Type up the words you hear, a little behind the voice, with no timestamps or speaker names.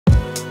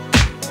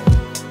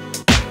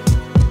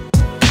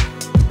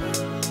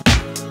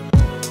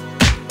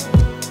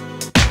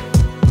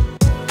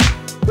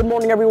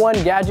morning everyone,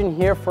 Gajan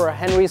here for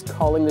Henry's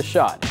Calling the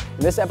Shot.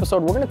 In this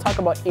episode, we're going to talk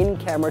about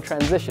in-camera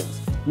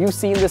transitions. You've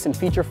seen this in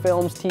feature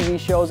films, TV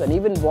shows, and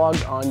even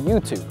vlogs on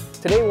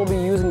YouTube. Today we'll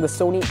be using the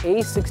Sony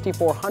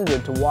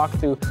a6400 to walk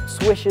through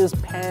swishes,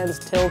 pans,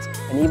 tilts,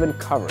 and even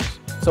covers.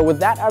 So with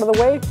that out of the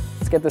way,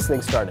 let's get this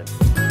thing started.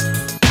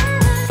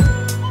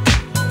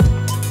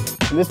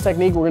 In this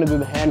technique, we're going to do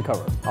the hand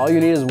cover. All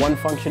you need is one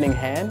functioning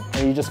hand,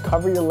 and you just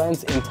cover your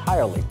lens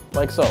entirely,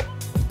 like so.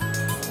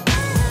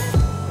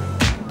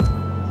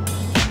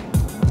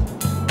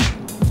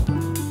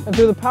 And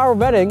through the power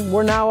of editing,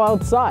 we're now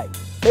outside.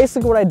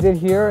 Basically what I did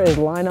here is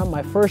line up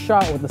my first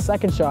shot with the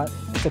second shot.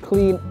 It's a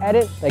clean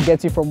edit that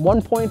gets you from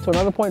one point to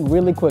another point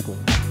really quickly.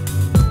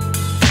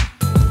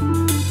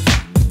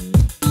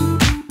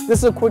 This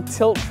is a quick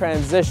tilt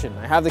transition.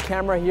 I have the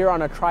camera here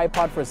on a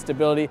tripod for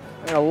stability.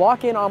 I'm going to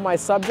lock in on my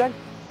subject,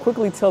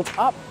 quickly tilt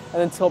up, and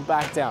then tilt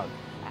back down.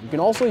 You can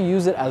also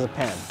use it as a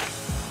pan.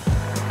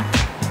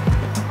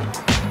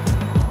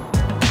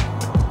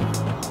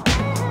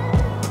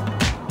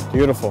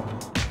 Beautiful.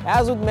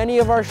 As with many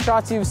of our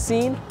shots you've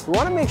seen, we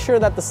want to make sure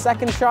that the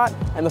second shot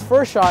and the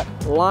first shot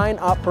line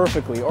up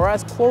perfectly, or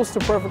as close to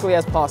perfectly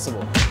as possible.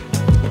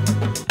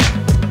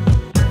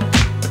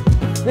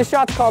 This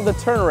shot's called the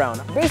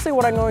turnaround. Basically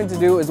what I'm going to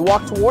do is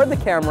walk toward the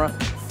camera,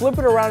 flip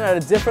it around at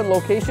a different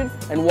location,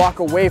 and walk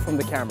away from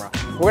the camera.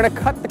 We're going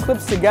to cut the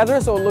clips together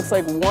so it looks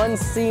like one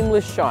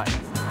seamless shot.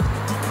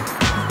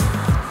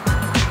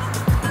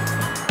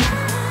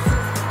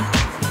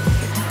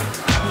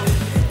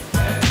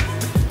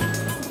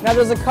 Now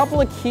there's a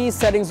couple of key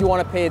settings you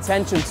want to pay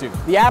attention to.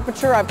 The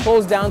aperture I've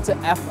closed down to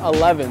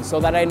f11 so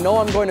that I know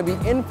I'm going to be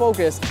in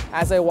focus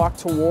as I walk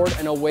toward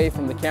and away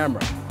from the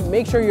camera.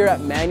 Make sure you're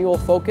at manual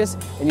focus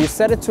and you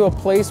set it to a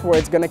place where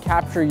it's going to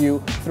capture you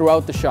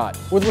throughout the shot.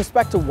 With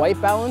respect to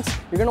white balance,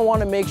 you're going to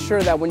want to make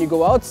sure that when you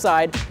go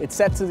outside, it's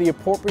set to the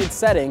appropriate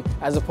setting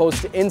as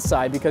opposed to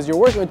inside because you're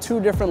working with two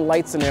different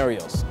light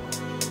scenarios.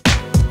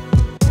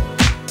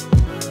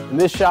 In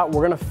this shot,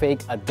 we're gonna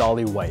fake a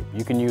dolly wipe.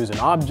 You can use an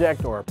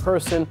object or a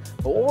person,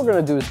 but what we're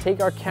gonna do is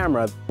take our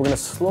camera, we're gonna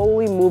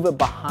slowly move it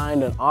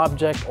behind an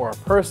object or a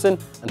person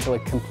until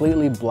it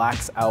completely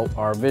blacks out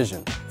our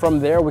vision. From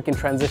there, we can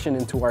transition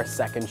into our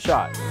second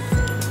shot.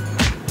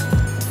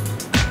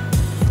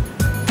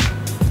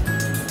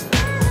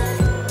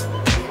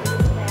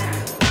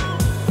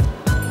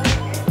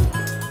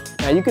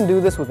 Now you can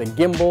do this with a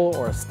gimbal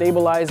or a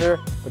stabilizer,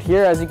 but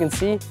here as you can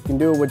see, you can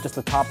do it with just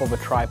the top of a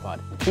tripod.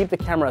 Keep the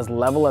camera as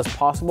level as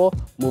possible,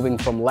 moving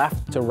from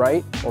left to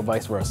right or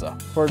vice versa.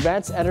 For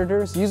advanced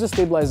editors, use a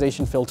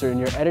stabilization filter in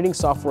your editing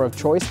software of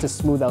choice to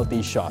smooth out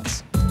these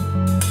shots.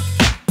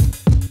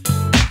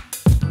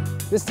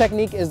 This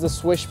technique is the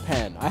swish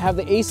pan. I have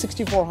the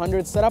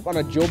a6400 set up on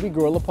a Joby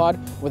GorillaPod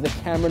with a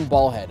Cameron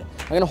ball head.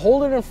 I'm going to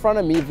hold it in front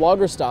of me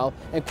vlogger style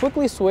and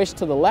quickly swish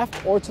to the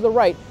left or to the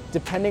right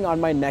depending on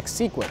my next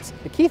sequence.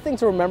 The key thing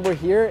to remember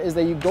here is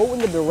that you go in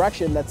the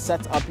direction that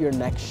sets up your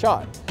next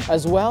shot.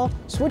 As well,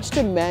 switch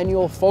to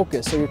manual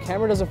focus so your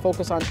camera doesn't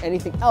focus on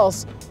anything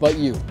else but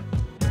you.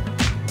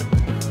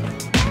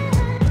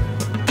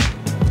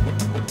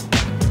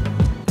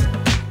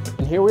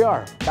 And here we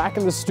are, back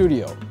in the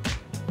studio.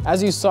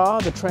 As you saw,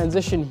 the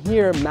transition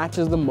here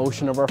matches the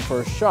motion of our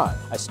first shot.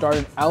 I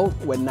started out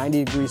with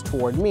 90 degrees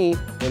toward me,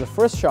 where the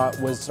first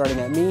shot was starting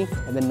at me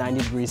and then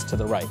 90 degrees to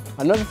the right.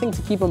 Another thing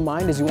to keep in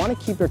mind is you want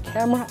to keep your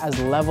camera as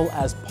level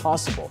as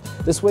possible.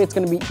 This way it's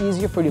going to be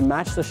easier for you to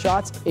match the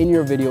shots in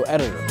your video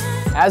editor.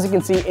 As you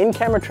can see,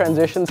 in-camera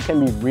transitions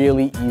can be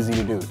really easy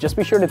to do. Just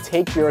be sure to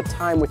take your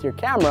time with your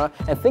camera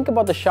and think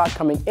about the shot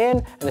coming in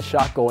and the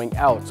shot going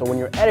out. So when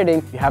you're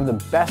editing, you have the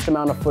best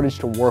amount of footage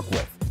to work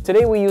with.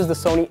 Today we use the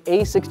Sony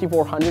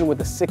a6400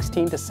 with a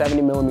 16 to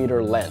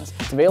 70mm lens.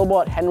 It's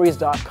available at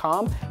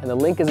henrys.com and the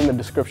link is in the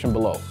description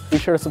below. Be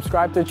sure to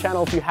subscribe to the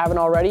channel if you haven't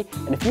already,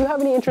 and if you have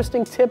any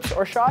interesting tips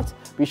or shots,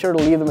 be sure to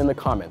leave them in the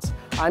comments.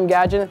 I'm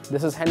Gajan,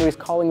 this is Henry's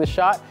Calling the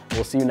Shot, and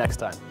we'll see you next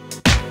time.